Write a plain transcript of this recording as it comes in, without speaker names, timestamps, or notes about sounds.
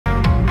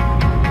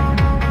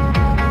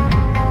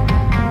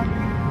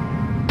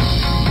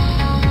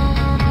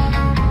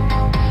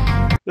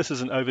This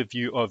is an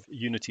overview of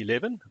Unit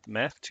 11, the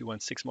Math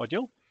 216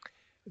 module.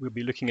 We'll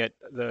be looking at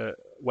the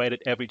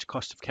weighted average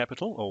cost of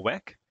capital, or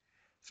WACC.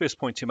 First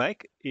point to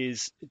make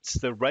is it's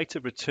the rate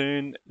of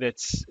return that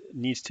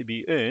needs to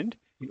be earned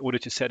in order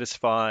to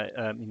satisfy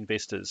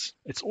investors.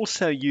 It's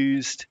also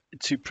used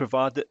to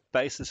provide the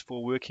basis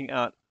for working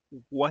out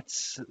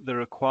what's the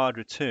required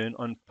return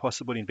on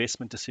possible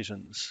investment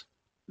decisions.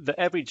 The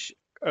average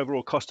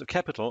overall cost of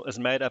capital is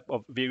made up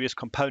of various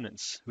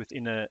components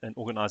within an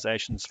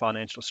organization's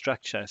financial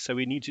structure. So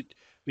we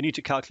need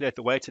to calculate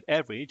the weighted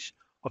average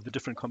of the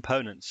different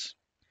components.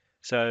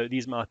 So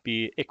these might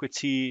be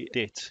equity,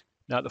 debt.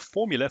 Now the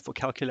formula for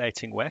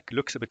calculating WACC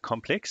looks a bit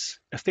complex.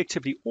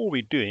 Effectively, all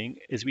we're doing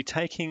is we're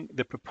taking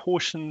the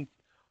proportion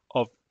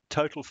of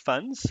total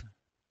funds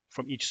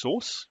from each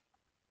source.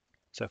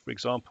 So for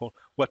example,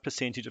 what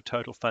percentage of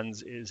total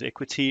funds is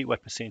equity,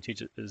 what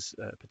percentage is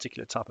a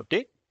particular type of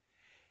debt.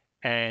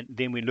 And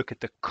then we look at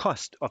the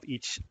cost of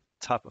each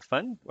type of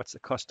fund. What's the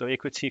cost of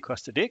equity,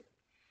 cost of debt?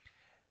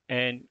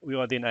 And we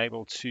are then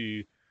able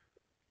to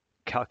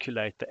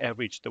calculate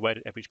the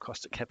weighted average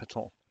cost of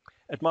capital.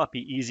 It might be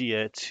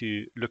easier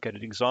to look at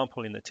an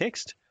example in the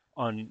text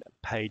on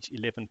page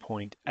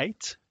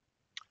 11.8.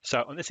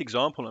 So on this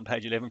example on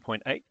page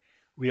 11.8,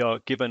 we are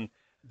given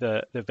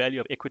the value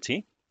of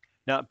equity.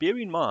 Now, bear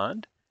in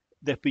mind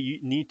that we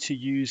need to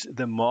use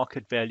the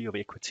market value of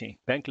equity.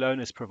 Bank loan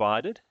is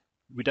provided.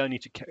 We don't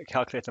need to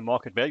calculate the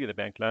market value of the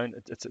bank loan.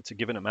 It's a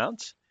given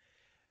amount.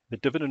 The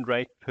dividend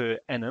rate per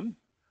annum,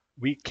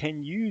 we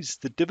can use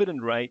the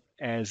dividend rate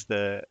as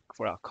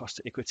for our cost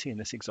of equity in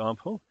this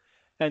example,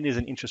 and there's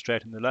an interest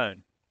rate in the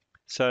loan.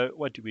 So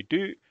what do?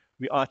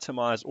 We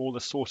itemize all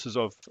the sources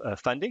of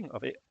funding,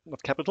 of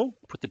capital,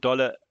 put the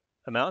dollar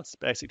amounts,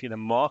 basically the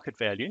market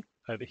value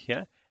over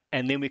here,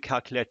 and then we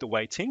calculate the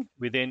weighting.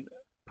 We then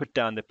put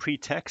down the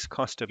pre-tax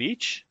cost of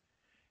each.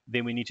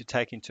 Then we need to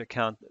take into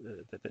account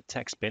the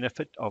tax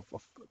benefit of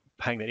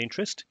paying that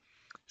interest.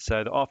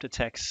 So the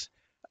after-tax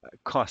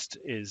cost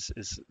is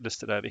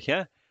listed over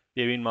here.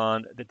 Bear in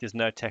mind that there's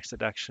no tax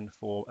deduction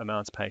for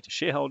amounts paid to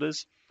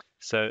shareholders,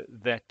 so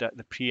that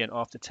the pre and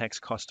after-tax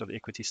cost of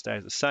equity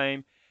stays the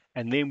same.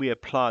 And then we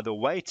apply the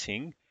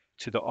weighting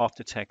to the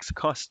after-tax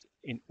cost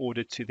in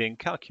order to then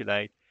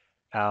calculate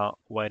our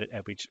weighted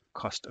average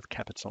cost of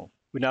capital.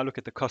 We now look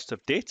at the cost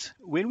of debt.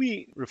 When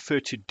we refer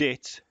to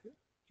debt,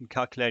 in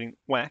calculating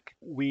WACC,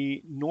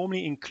 we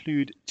normally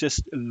include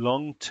just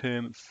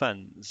long-term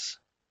funds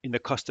in the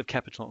cost of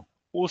capital.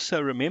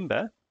 Also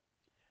remember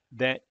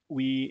that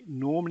we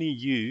normally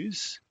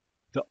use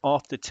the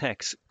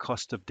after-tax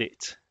cost of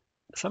debt.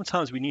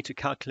 Sometimes we need to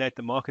calculate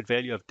the market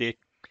value of debt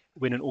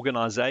when an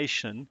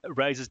organization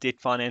raises debt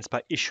finance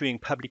by issuing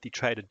publicly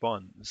traded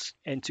bonds.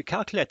 And to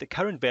calculate the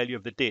current value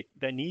of the debt,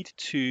 they need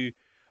to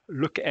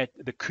look at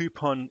the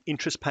coupon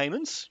interest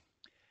payments,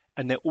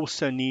 and they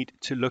also need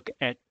to look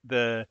at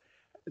the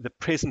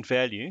present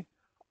value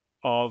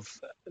of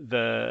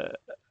the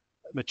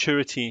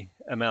maturity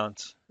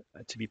amount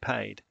to be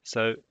paid.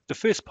 So the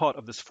first part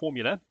of this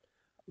formula,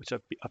 which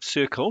I've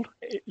circled,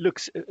 it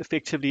looks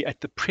effectively at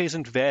the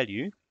present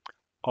value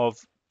of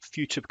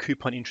future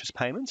coupon interest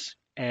payments.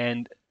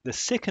 And the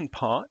second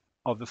part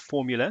of the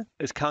formula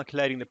is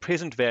calculating the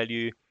present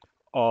value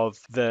of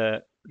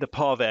the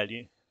par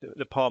value,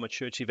 the par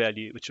maturity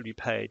value, which will be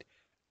paid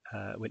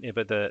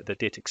whenever the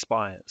debt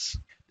expires.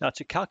 Now,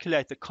 to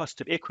calculate the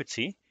cost of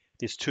equity,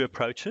 there's two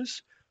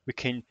approaches. We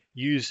can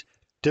use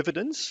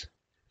dividends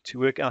to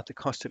work out the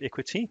cost of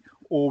equity,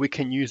 or we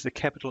can use the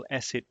capital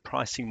asset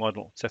pricing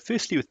model. So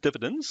firstly, with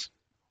dividends,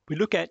 we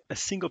look at a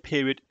single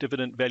period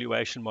dividend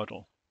valuation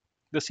model.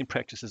 This in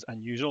practice is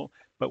unusual,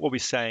 but what we're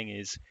saying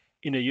is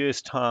in a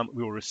year's time,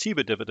 we will receive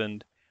a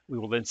dividend. We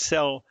will then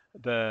sell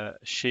the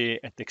share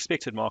at the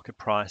expected market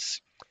price,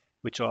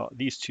 which are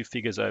these two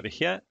figures over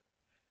here.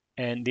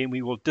 And then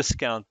we will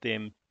discount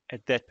them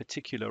at that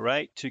particular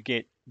rate to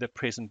get the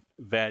present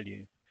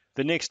value.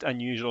 The next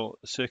unusual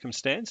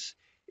circumstance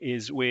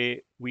is where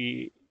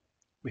we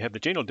have the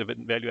general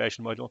dividend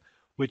valuation model,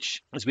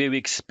 which is where we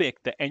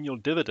expect the annual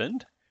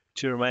dividend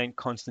to remain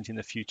constant in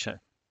the future.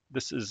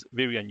 This is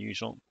very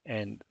unusual,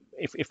 and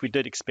if we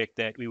did expect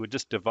that, we would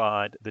just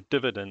divide the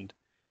dividend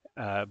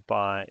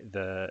by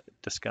the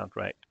discount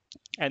rate.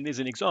 And there's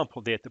an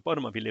example there at the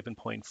bottom of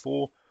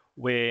 11.4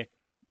 where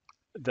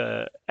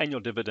the annual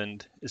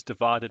dividend is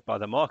divided by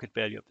the market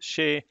value of the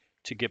share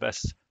to give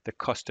us the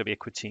cost of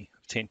equity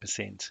of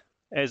 10%.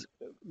 As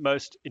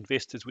most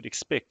investors would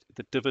expect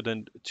the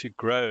dividend to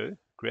grow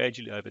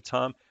gradually over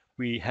time,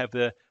 we have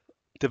the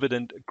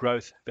dividend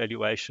growth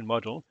valuation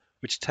model,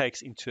 which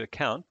takes into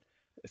account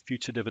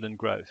future dividend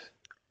growth.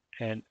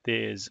 And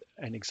there's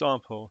an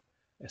example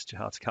as to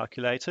how it's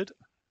calculated.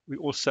 We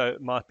also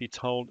might be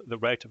told the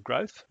rate of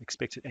growth,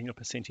 expected annual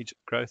percentage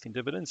growth in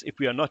dividends. If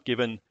we are not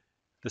given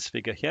this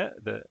figure here,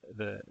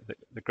 the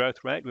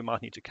growth rate, we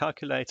might need to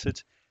calculate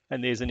it.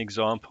 And there's an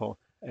example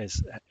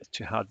as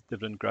to how the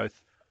dividend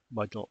growth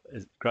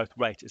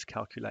rate is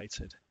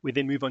calculated. We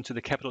then move on to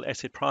the capital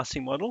asset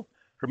pricing model.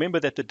 Remember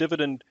that the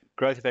dividend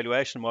growth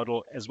valuation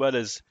model, as well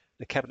as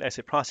the capital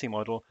asset pricing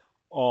model,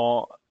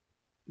 are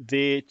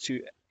there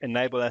to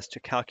enable us to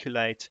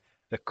calculate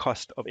the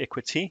cost of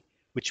equity,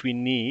 which we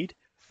need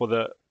for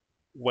the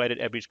weighted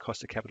average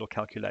cost of capital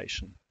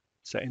calculation.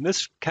 So in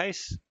this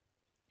case,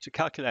 to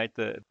calculate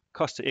the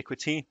cost of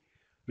equity,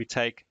 we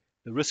take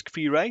the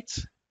risk-free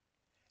rate,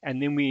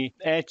 and then we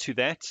add to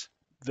that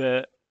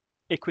the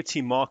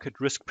equity market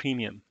risk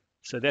premium.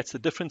 So that's the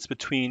difference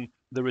between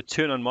the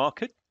return on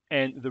market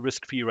and the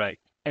risk-free rate.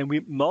 And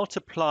we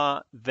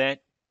multiply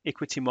that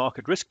equity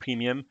market risk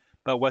premium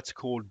by what's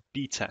called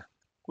beta,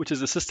 which is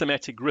the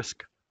systematic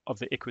risk of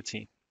the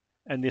equity.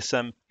 And there's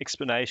some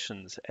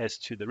explanations as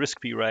to the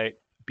risk-free rate,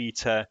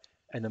 beta,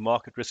 and the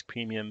market risk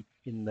premium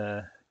in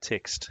the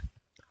text.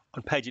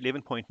 On page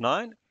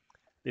 11.9,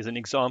 there's an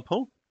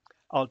example.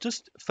 I'll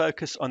just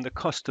focus on the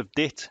cost of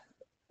debt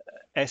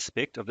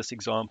aspect of this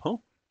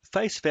example.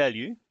 Face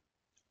value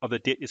of the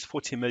debt is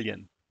 40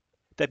 million.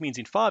 That means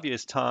in 5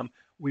 years' time,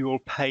 we will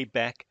pay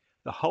back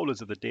the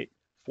holders of the debt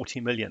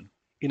 40 million.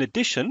 In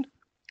addition,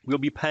 we'll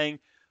be paying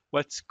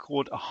what's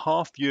called a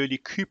half-yearly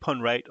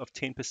coupon rate of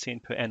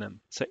 10% per annum.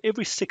 So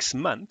every 6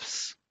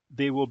 months,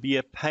 there will be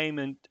a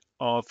payment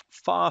of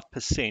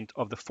 5%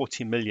 of the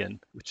 40 million,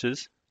 which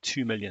is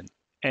 2 million.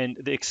 And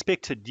the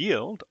expected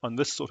yield on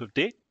this sort of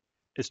debt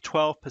is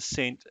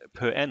 12%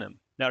 per annum.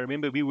 Now,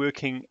 remember, we're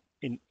working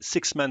in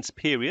 6 months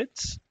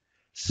periods.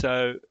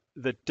 So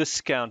the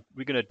discount,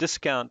 we're going to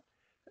discount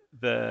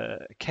the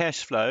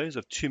cash flows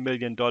of $2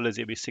 million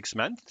every 6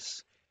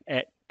 months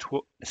at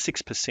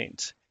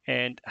 6%.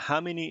 And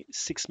how many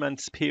 6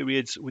 months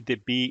periods would there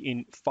be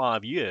in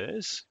 5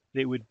 years?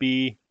 There would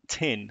be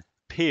 10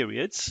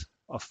 periods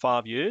of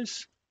 5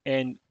 years,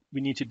 and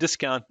we need to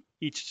discount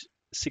each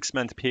 6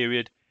 month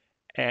period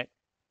at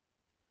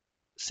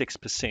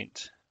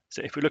 6%.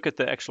 So if we look at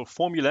the actual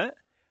formula,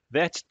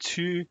 that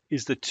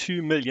is the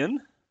 $2 million,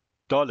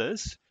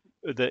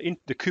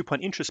 the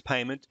coupon interest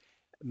payment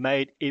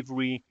made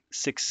every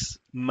 6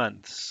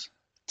 months.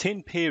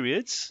 10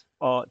 periods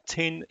are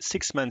 10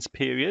 6 months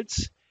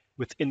periods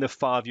within the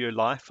 5-year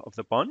life of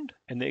the bond,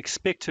 and the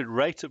expected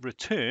rate of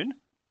return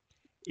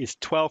is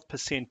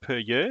 12% per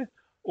year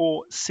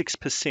or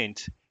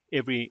 6%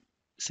 every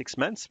 6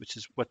 months, which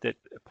is what that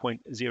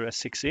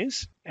 0.06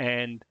 is.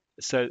 And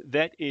so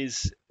that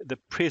is the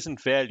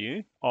present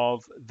value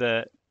of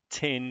the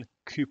 10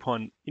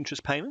 coupon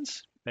interest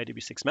payments made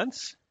every 6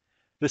 months.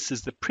 This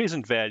is the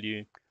present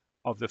value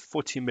of the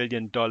 $40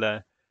 million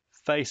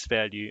face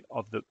value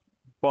of the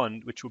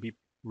bond, which will be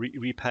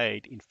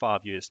repaid in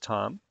 5 years'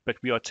 time. But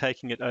we are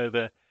taking it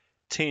over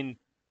 10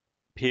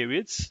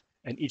 periods,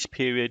 and each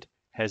period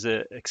has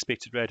an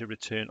expected rate of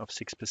return of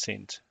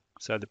 6%.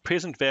 So the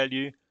present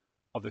value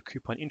of the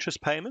coupon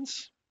interest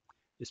payments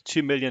is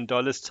 $2 million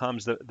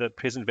times the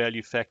present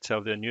value factor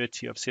of the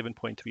annuity of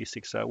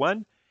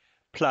 7.3601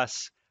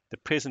 plus the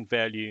present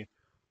value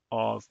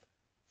of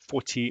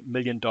 $40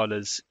 million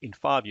in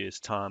 5 years'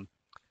 time,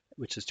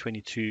 which is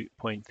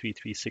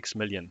 22.336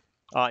 million,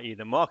 i.e.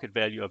 the market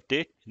value of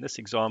debt in this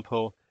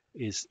example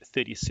is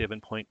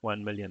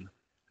 37.1 million.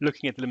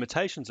 Looking at the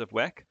limitations of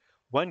WACC,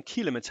 one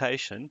key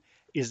limitation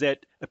is that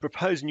a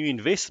proposed new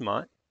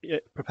investment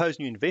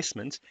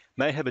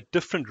may have a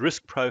different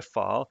risk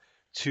profile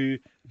to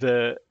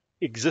the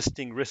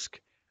existing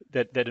risk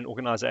that an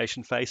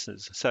organization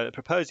faces. So a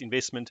proposed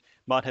investment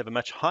might have a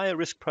much higher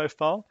risk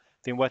profile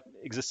than what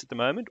exists at the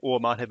moment, or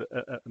might have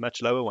a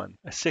much lower one.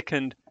 A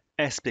second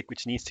aspect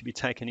which needs to be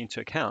taken into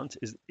account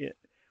is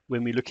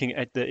when we're looking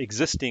at the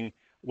existing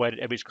weighted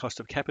average cost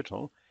of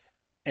capital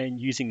and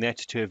using that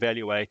to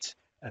evaluate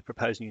a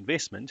proposed new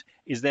investment,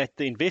 is that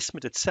the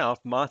investment itself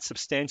might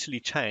substantially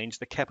change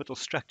the capital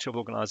structure of the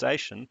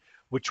organization,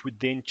 which would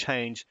then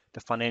change the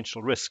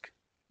financial risk.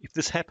 If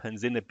this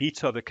happens, then the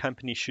beta of the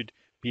company should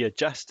be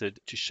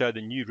adjusted to show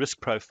the new risk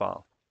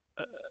profile.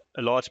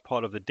 A large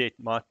part of the debt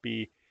might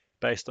be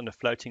based on a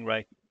floating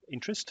rate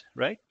interest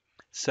rate.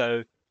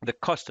 So the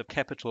cost of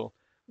capital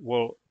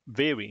will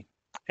vary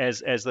as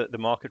the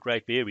market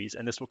rate varies,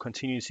 and this will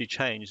continuously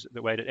change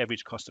the weighted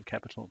average cost of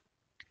capital.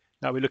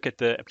 Now we look at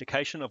the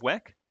application of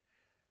WACC.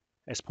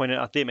 As pointed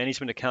out there,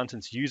 management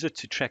accountants use it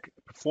to track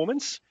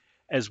performance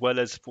as well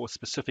as for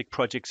specific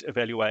projects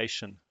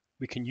evaluation.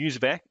 We can use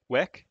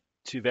WACC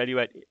to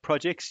evaluate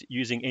projects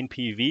using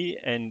NPV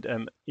and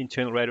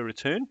internal rate of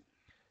return,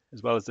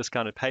 as well as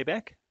discounted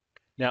payback.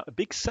 Now, a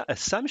big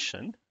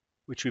assumption,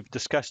 which we've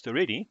discussed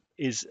already,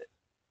 is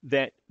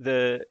that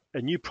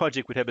a new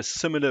project would have a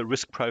similar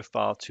risk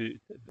profile to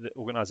the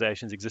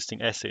organization's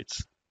existing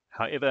assets.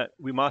 However,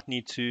 we might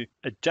need to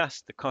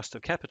adjust the cost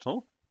of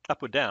capital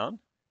up or down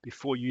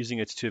before using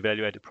it to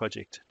evaluate a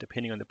project,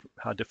 depending on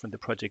how different the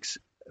project's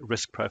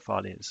risk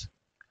profile is.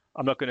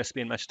 I'm not going to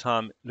spend much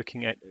time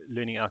looking at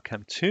learning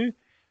outcome 2.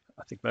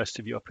 I think most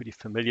of you are pretty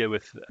familiar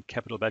with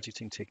capital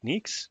budgeting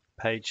techniques.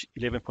 Page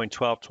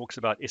 11.12 talks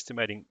about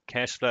estimating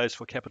cash flows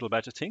for capital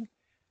budgeting.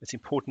 It's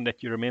important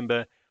that you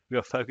remember we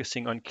are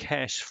focusing on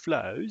cash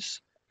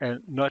flows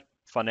and not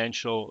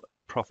financial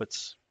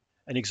profits.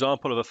 An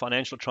example of a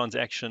financial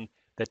transaction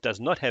that does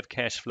not have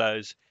cash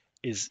flows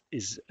is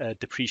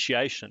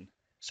depreciation.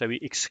 So we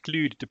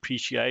exclude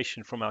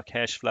depreciation from our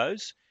cash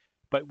flows,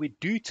 but we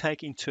do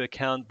take into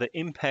account the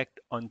impact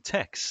on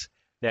tax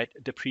that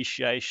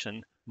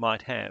depreciation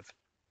might have.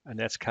 And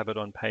that's covered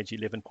on page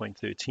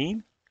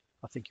 11.13.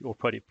 I think you're all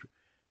probably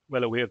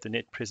well aware of the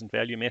net present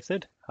value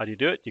method. How do you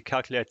do it? You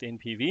calculate the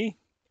NPV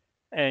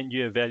and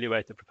you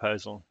evaluate the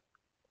proposal.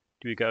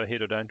 Do we go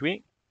ahead or don't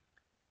we?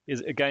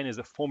 Again, is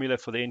a formula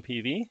for the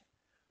NPV.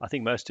 I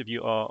think most of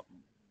you are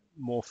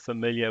more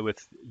familiar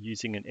with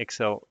using an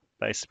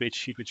Excel-based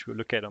spreadsheet, which we'll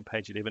look at on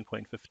page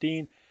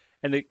 11.15.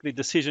 And the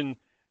decision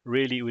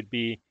really would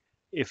be,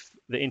 if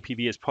the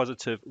NPV is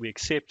positive, we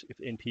accept. If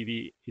the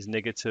NPV is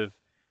negative,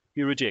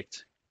 we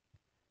reject.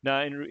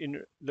 Now,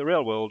 in the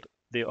real world,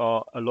 there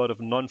are a lot of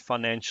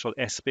non-financial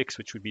aspects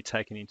which would be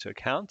taken into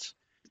account.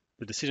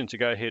 The decision to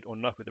go ahead or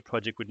not with the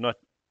project would not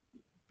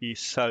be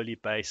solely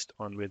based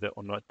on whether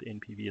or not the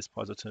NPV is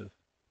positive.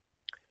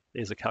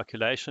 There's a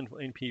calculation for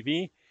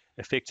NPV.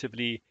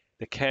 Effectively,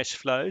 the cash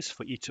flows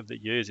for each of the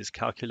years is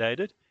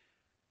calculated,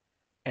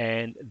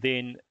 and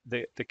then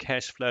the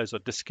cash flows are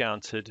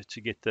discounted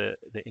to get the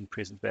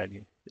in-present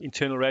value. The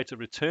internal rate of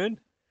return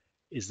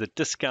is the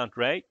discount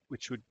rate,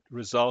 which would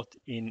result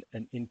in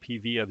an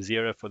NPV of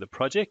 0 for the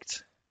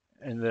project.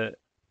 And the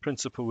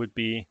principle would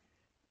be,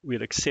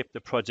 we'll accept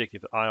the project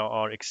if the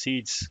IRR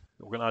exceeds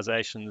the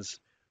organization's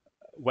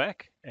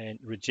WACC and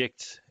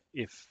reject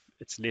if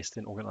it's less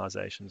than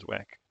organization's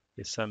WACC.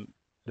 There's some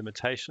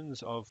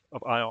limitations of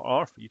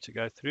IRR for you to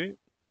go through.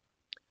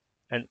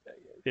 And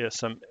there are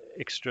some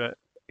extra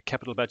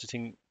capital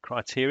budgeting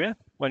criteria.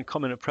 One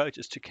common approach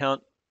is to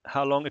count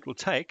how long it will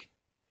take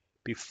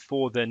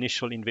before the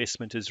initial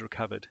investment is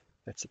recovered.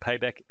 That's the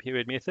payback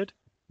period method.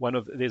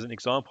 There's an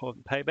example of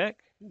payback.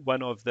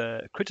 One of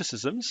the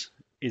criticisms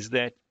is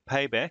that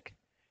payback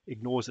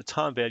ignores the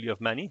time value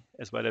of money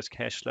as well as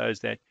cash flows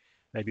that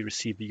may be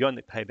received beyond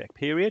the payback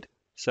period.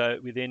 So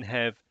we then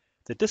have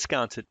the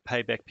discounted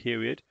payback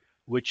period,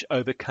 which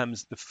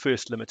overcomes the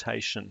first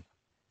limitation.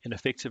 And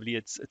effectively,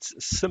 it's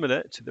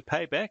similar to the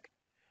payback,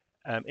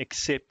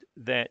 except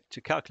that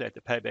to calculate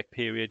the payback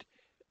period,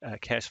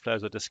 cash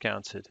flows are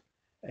discounted,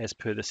 as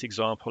per this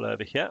example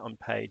over here on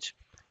page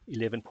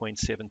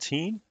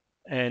 11.17.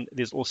 And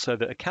there's also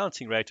the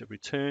accounting rate of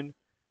return,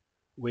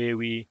 where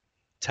we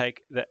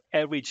take the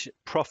average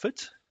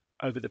profit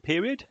over the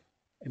period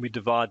and we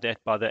divide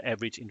that by the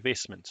average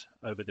investment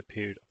over the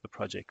period of the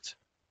project.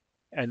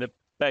 And the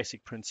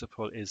basic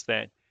principle is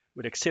that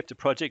we'd accept a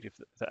project if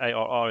the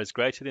ARR is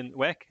greater than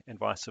WACC and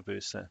vice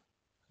versa.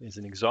 There's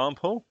an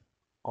example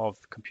of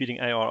computing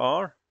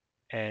ARR,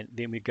 and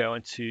then we go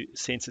into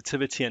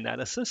sensitivity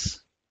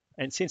analysis.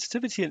 And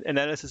sensitivity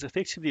analysis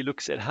effectively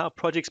looks at how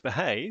projects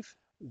behave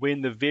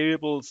when the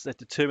variables that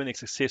determine their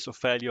success or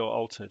failure are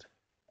altered.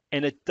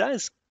 And it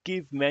does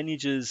give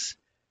managers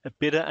a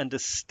better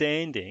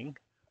understanding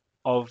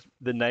of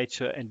the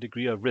nature and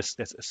degree of risk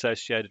that's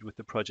associated with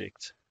the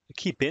project. The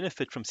key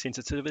benefit from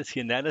sensitivity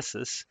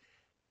analysis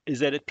is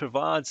that it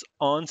provides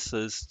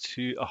answers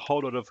to a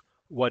whole lot of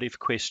what-if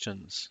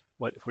questions.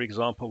 For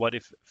example, what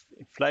if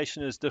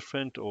inflation is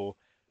different or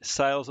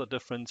sales are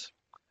different,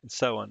 and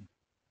so on.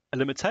 A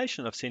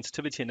limitation of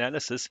sensitivity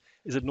analysis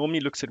is it normally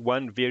looks at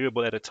one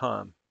variable at a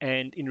time,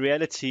 and in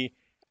reality,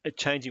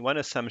 changing one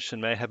assumption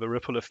may have a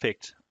ripple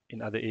effect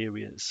in other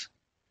areas.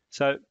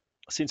 So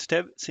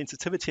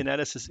sensitivity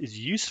analysis is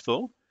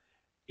useful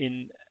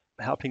in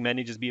helping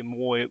managers be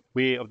more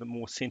aware of the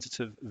more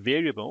sensitive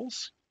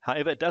variables.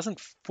 However, it doesn't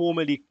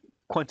formally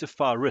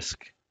quantify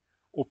risk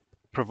or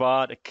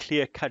provide a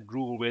clear-cut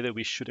rule whether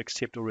we should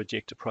accept or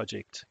reject a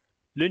project.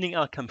 Learning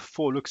Outcome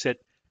 4 looks at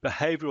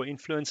behavioral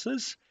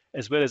influences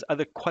as well as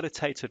other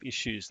qualitative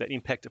issues that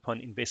impact upon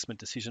investment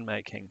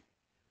decision-making.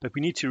 But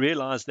we need to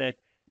realize that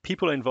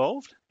people are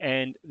involved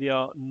and there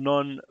are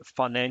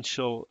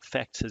non-financial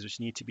factors which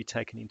need to be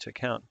taken into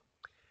account.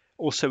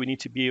 Also, we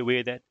need to be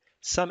aware that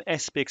some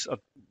aspects of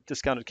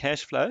discounted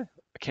cash flow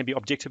can be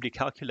objectively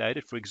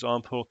calculated, for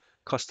example,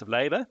 cost of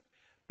labor,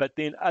 but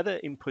then other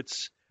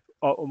inputs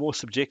are more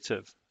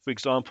subjective. For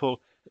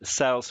example,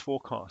 sales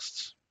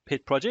forecasts.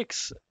 Pet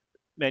projects,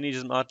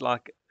 managers might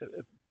like a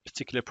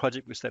particular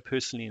project which they're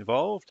personally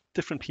involved.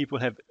 Different people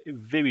have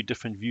very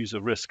different views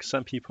of risk.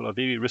 Some people are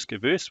very risk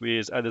averse,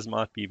 whereas others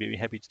might be very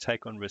happy to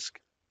take on risk.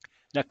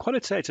 Now,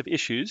 qualitative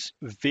issues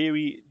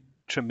vary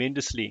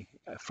tremendously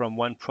from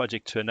one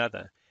project to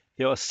another.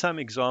 There are some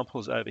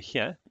examples over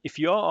here. If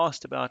you are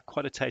asked about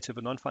qualitative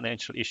and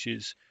non-financial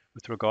issues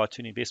with regard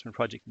to an investment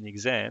project in the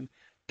exam,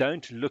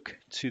 don't look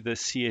to the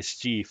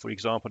CSG, for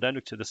example. Don't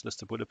look to this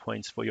list of bullet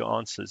points for your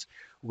answers.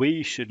 Where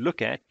you should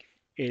look at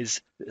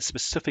is a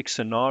specific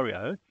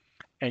scenario,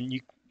 and you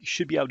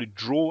should be able to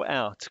draw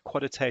out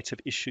qualitative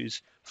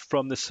issues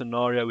from the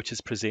scenario which is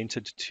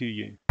presented to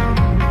you.